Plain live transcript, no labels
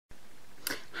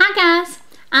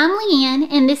Leanne,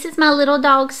 and this is my little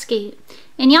dog Scoot.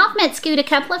 And y'all have met Scoot a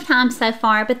couple of times so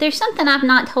far, but there's something I've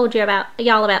not told you about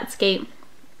Scoot.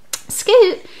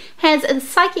 Scoot has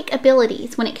psychic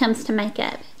abilities when it comes to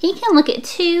makeup. He can look at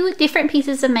 2 different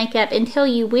pieces of makeup and tell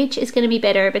you which is going to be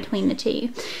better between the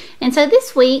 2. And so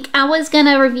this week I was going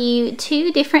to review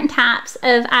 2 different types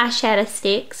of eyeshadow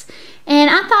sticks,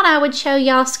 and I thought I would show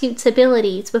y'all Scoot's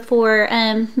abilities before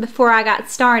I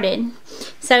got started.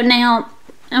 So now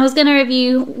I was going to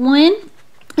review one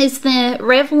is the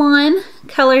Revlon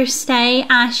Color Stay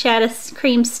eyeshadow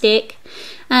cream stick.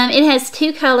 It has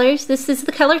 2 colors. This is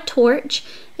the color Torch.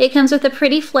 It comes with a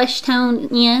pretty flesh tone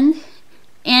end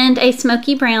and a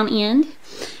smoky brown end.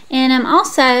 And I'm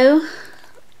also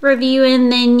reviewing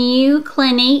the new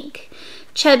Clinique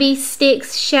Chubby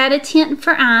Sticks Shadow Tint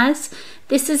for Eyes.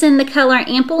 This is in the color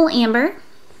Ample Amber.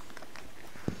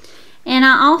 And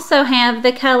I also have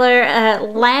the color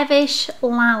Lavish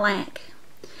Lilac.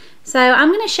 So I'm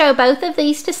going to show both of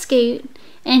these to Scoot,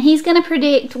 and he's going to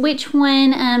predict which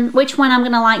one I'm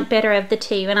going to like better of the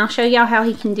 2, and I'll show y'all how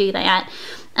he can do that.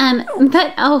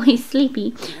 Oh, he's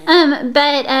sleepy.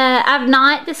 I've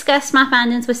not discussed my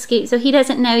findings with Scoot, so he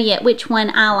doesn't know yet which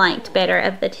one I liked better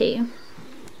of the 2.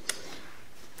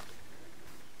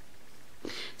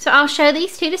 So I'll show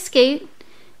these 2 to Scoot.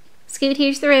 Scoot,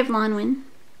 here's the Revlon one.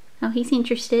 Oh, he's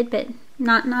interested, but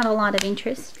not a lot of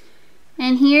interest.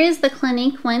 And here is the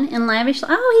Clinique one in Lavish.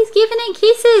 Oh, he's giving it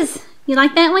kisses. You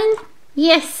like that one?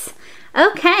 Yes.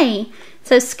 Okay.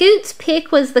 So Scoot's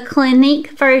pick was the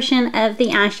Clinique version of the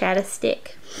eyeshadow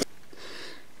stick.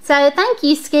 So thank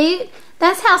you, Scoot.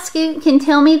 That's how Scoot can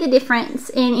tell me the difference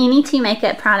in any 2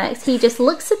 makeup products. He just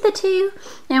looks at the 2,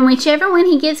 and whichever one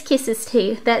he gives kisses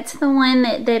to, that's the one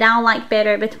that I'll like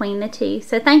better between the 2.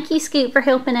 So thank you, Scoot, for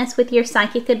helping us with your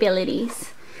psychic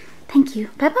abilities. Thank you.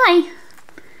 Bye-bye.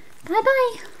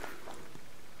 Bye-bye.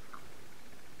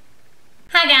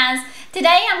 Hi guys,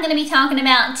 today I'm going to be talking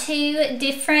about 2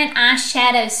 different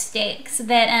eyeshadow sticks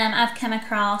that I've come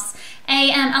across.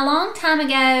 A long time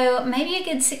ago, maybe a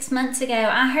good 6 months ago,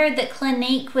 I heard that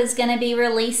Clinique was going to be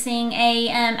releasing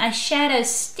a shadow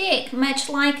stick, much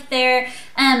like their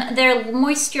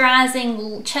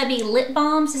moisturizing Chubby lip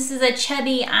balms. This is a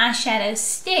Chubby eyeshadow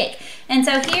stick. And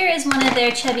so here is one of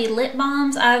their Chubby lip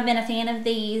balms. I've been a fan of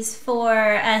these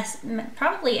for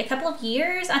probably a couple of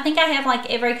years. I think I have like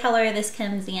every color this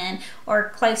comes in, or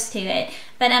close to it.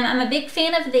 But I'm a big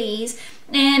fan of these.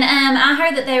 And I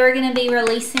heard that they were going to be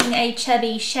releasing a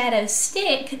Chubby shadow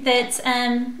stick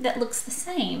that looks the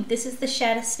same. This is the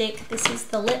shadow stick. This is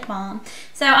the lip balm.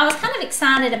 So I was kind of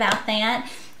excited about that.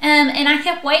 And I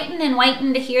kept waiting and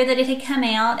waiting to hear that it had come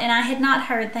out, and I had not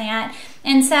heard that.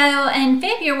 And so in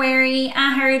February,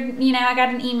 I heard, I got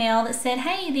an email that said,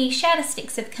 hey, the shadow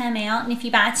sticks have come out, and if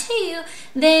you buy 2,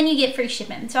 then you get free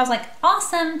shipping. So I was like,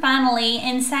 awesome, finally.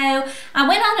 And so I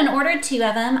went on and ordered 2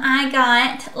 of them. I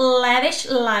got Lavish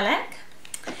Lilac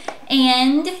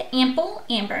and Ample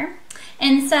Amber.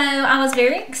 And so I was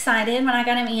very excited when I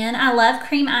got them in. I love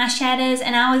cream eyeshadows,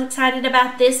 and I was excited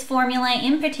about this formula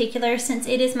in particular since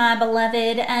it is my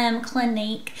beloved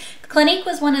Clinique. Clinique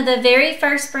was one of the very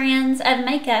first brands of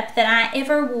makeup that I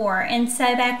ever wore. And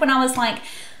so back when I was like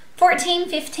 14,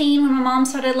 15, when my mom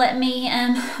started letting me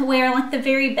wear like the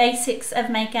very basics of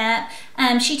makeup,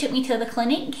 she took me to the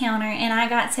Clinique counter and I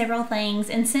got several things.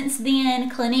 And since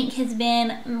then, Clinique has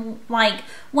been like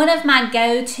one of my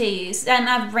go-tos.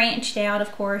 I've branched out,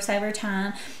 of course, over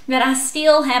time, but I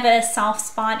still have a soft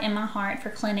spot in my heart for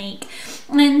Clinique.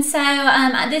 And so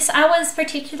I was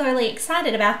particularly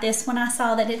excited about this when I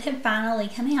saw that it had finally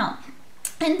come out.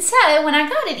 And so when I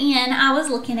got it in, I was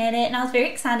looking at it and I was very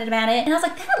excited about it. And I was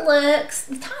like,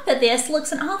 the top of this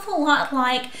looks an awful lot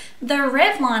like the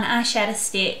Revlon eyeshadow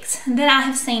sticks that I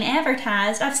have seen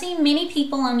advertised. I've seen many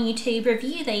people on YouTube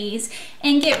review these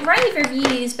and get rave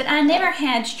reviews, but I never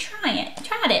had tried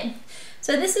it.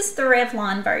 So this is the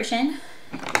Revlon version,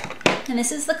 and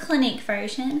this is the Clinique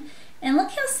version. And look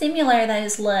how similar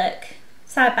those look.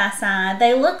 Side by side.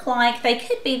 They look like they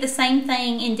could be the same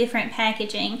thing in different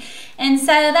packaging. And so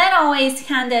that always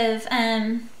kind of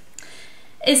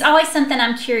is always something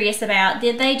I'm curious about.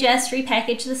 Did they just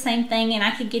repackage the same thing and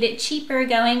I could get it cheaper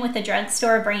going with a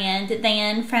drugstore brand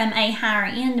than from a higher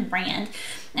end brand?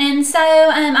 And so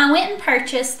I went and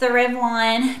purchased the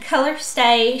Revlon Color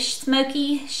Stay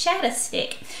Smoky Shadow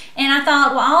Stick. And I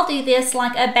thought, well, I'll do this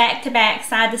like a back-to-back,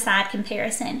 side-to-side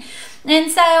comparison.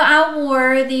 And so I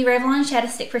wore the Revlon Shadow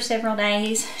Stick for several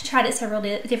days, tried it several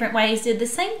different ways, did the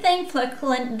same thing for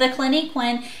the Clinique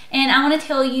one, and I want to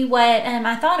tell you what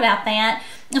I thought about that.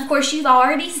 Of course, you've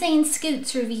already seen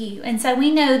Scoot's review, and so we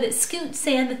know that Scoot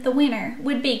said that the winner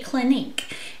would be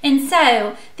Clinique. And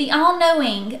so the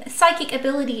all-knowing psychic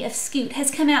ability of Scoot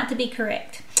has come out to be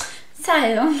correct. So,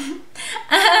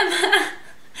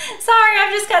 sorry,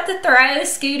 I've just got to throw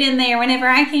Scoot in there whenever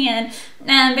I can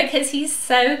because he's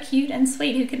so cute and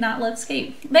sweet. Who could not love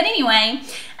Scoot? But anyway,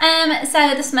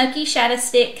 so the Smoky Shadow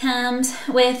Stick comes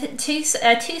with two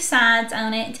sides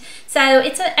on it. So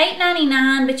it's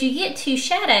 $8.99, but you get 2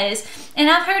 shadows. And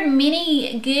I've heard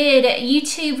many good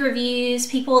YouTube reviews,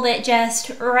 people that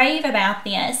just rave about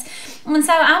this. And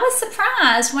so I was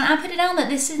surprised when I put it on that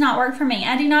this did not work for me.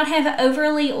 I do not have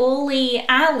overly oily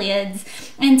eyelids,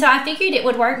 and so I figured it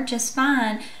would work just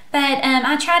fine. But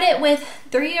I tried it with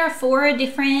 3 or 4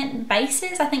 different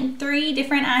bases. I think 3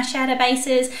 different eyeshadow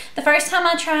bases. The first time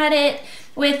I tried it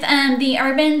with the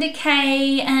Urban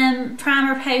Decay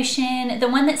Primer Potion, the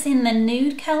one that's in the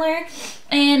nude color,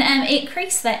 and it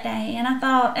creased that day. And I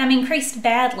thought, creased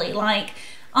badly, like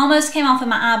almost came off of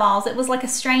my eyeballs. It was like a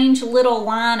strange little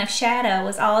line of shadow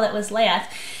was all that was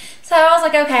left. So I was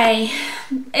like, okay,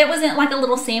 it wasn't like a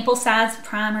little sample size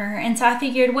primer. And so I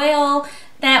figured, well,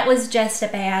 that was just a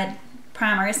bad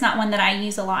primer. It's not one that I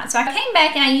use a lot. So I came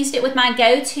back and I used it with my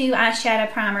go-to eyeshadow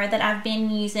primer that I've been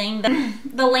using,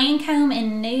 the Lancome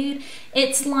in Nude.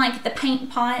 It's like the Paint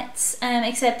Pots,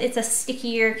 except it's a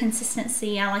stickier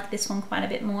consistency. I like this one quite a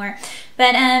bit more.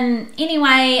 But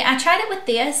anyway, I tried it with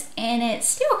this and it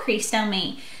still creased on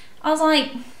me. I was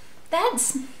like,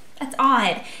 that's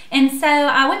odd. And so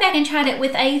I went back and tried it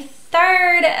with a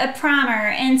third primer,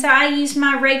 and so I used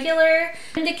my regular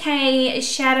Decay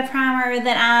shadow primer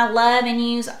that I love and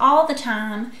use all the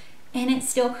time, and it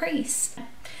still creased.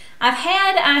 I've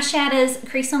had eyeshadows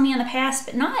crease on me in the past,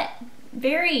 but not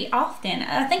very often.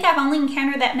 I think I've only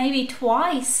encountered that maybe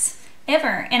twice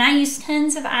ever, and I use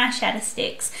tons of eyeshadow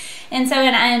sticks, and so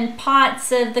in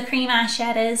pots of the cream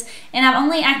eyeshadows, and I've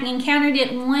only encountered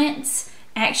it once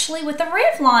actually with the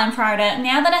Revlon product.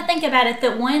 Now that I think about it,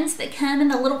 the ones that come in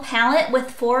the little palette with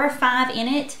 4 or 5 in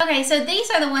it. Okay, so these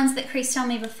are the ones that creased on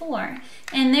me before,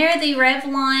 and they're the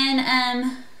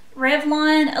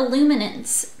Revlon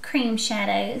Illuminance cream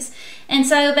shadows. And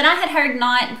so, but I had heard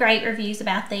not great reviews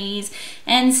about these,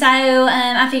 and so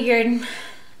I figured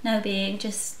no big,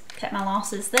 just cut my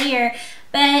losses there.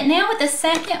 But now with the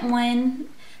second one,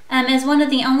 as one of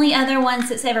the only other ones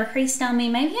that's ever creased on me,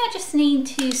 maybe I just need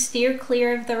to steer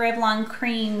clear of the Revlon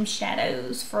cream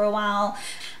shadows for a while.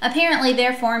 Apparently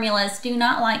their formulas do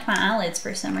not like my eyelids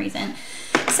for some reason.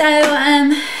 So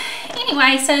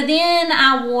anyway, so then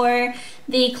I wore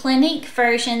the Clinique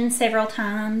version several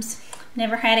times.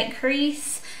 Never had it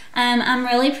crease. I'm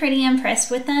really pretty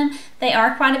impressed with them. They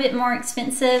are quite a bit more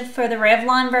expensive. For the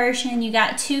Revlon version, you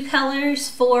got 2 colors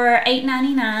for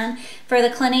 $8.99. For the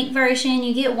Clinique version,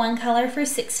 you get 1 color for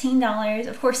 $16.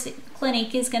 Of course,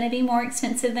 Clinique is going to be more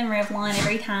expensive than Revlon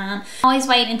every time. I always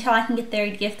wait until I can get their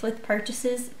gift with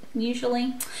purchases,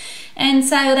 usually. And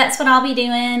so that's what I'll be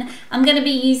doing. I'm going to be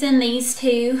using these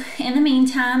 2 in the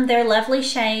meantime. They're lovely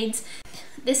shades.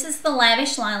 This is the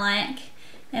Lavish Lilac,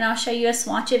 and I'll show you a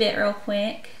swatch of it real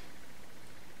quick.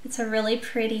 It's a really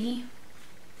pretty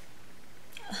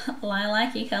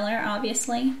lilac-y color,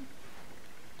 obviously.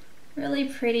 Really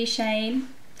pretty shade.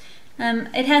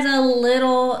 It has a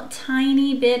little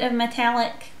tiny bit of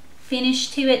metallic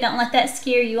finish to it. Don't let that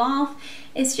scare you off.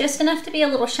 It's just enough to be a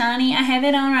little shiny. I have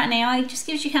it on right now. It just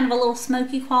gives you kind of a little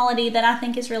smoky quality that I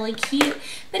think is really cute,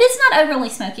 but it's not overly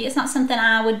smoky. It's not something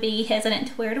I would be hesitant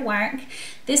to wear to work.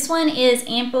 This one is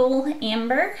Ample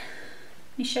Amber.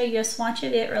 Let me show you a swatch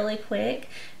of it really quick.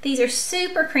 These are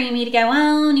super creamy to go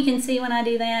on. You can see when I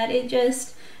do that, it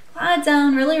just glides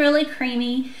on, really, really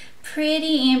creamy.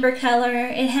 Pretty amber color.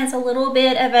 It has a little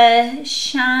bit of a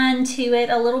shine to it,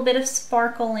 a little bit of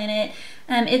sparkle in it.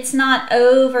 It's not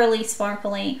overly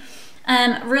sparkly.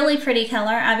 Really pretty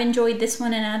color. I've enjoyed this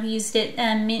one and I've used it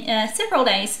several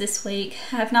days this week.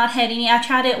 I've not had any. I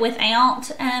tried it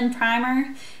without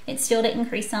primer. It still didn't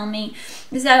crease on me.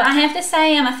 So I have to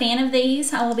say I'm a fan of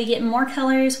these. I will be getting more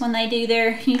colors when they do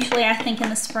their, usually I think in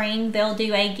the spring, they'll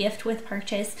do a gift with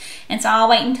purchase. And so I'll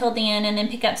wait until then and then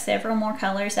pick up several more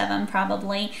colors of them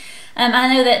probably.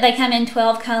 I know that they come in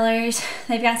 12 colors.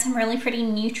 They've got some really pretty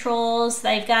neutrals.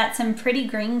 They've got some pretty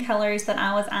green colors that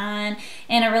I was eyeing,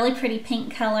 and a really pretty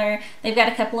pink color. They've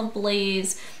got a couple of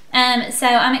blues. So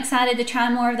I'm excited to try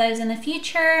more of those in the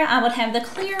future. I would have the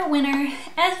clear winner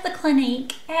as the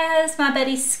Clinique, as my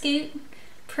buddy Scoot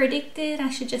predicted. I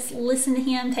should just listen to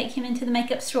him, take him into the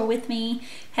makeup store with me,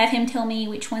 have him tell me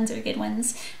which ones are good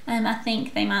ones. I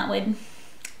think they would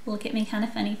look at me kind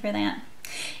of funny for that.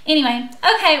 Anyway,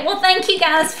 okay, well, thank you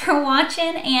guys for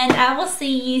watching, and I will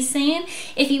see you soon.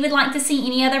 If you would like to see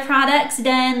any other products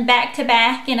done back to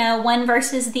back, you know, one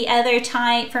versus the other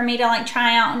type, for me to like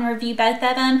try out and review both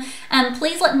of them,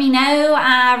 please let me know.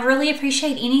 I really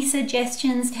appreciate any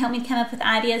suggestions to help me come up with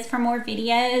ideas for more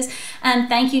videos.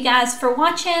 Thank you guys for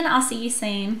watching. I'll see you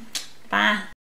soon. Bye.